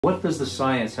What does the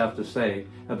science have to say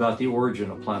about the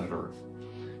origin of planet Earth?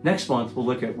 Next month, we'll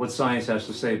look at what science has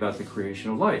to say about the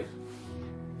creation of life.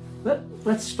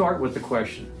 Let's start with the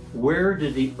question, where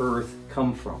did the Earth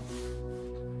come from?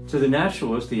 To the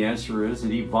naturalist, the answer is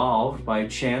it evolved by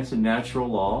chance and natural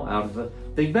law out of the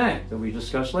Big Bang that we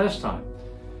discussed last time.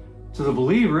 To the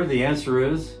believer, the answer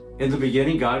is, in the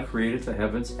beginning, God created the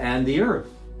heavens and the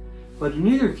earth. But in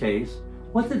either case,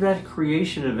 what did that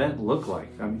creation event look like?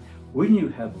 I mean, wouldn't you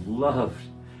have loved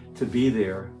to be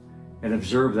there and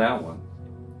observe that one?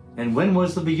 And when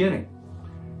was the beginning?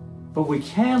 But we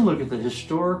can look at the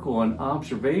historical and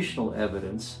observational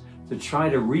evidence to try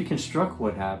to reconstruct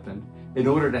what happened in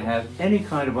order to have any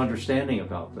kind of understanding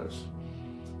about this.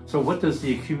 So what does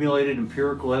the accumulated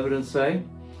empirical evidence say?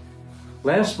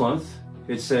 Last month,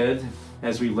 it said,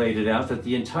 as we laid it out, that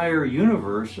the entire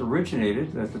universe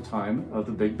originated at the time of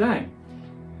the Big Bang.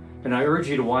 And I urge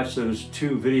you to watch those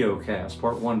two video casts,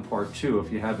 part 1, part 2,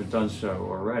 if you haven't done so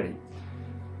already.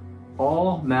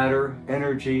 All matter,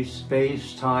 energy,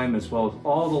 space, time, as well as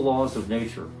all the laws of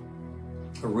nature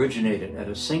originated at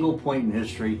a single point in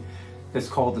history that's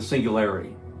called the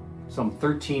Singularity, some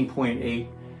 13.8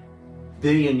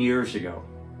 billion years ago.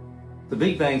 The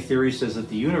Big Bang Theory says that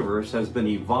the universe has been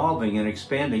evolving and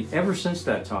expanding ever since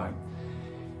that time,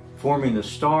 forming the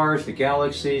stars, the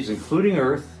galaxies, including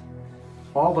Earth,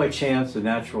 all by chance and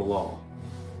natural law.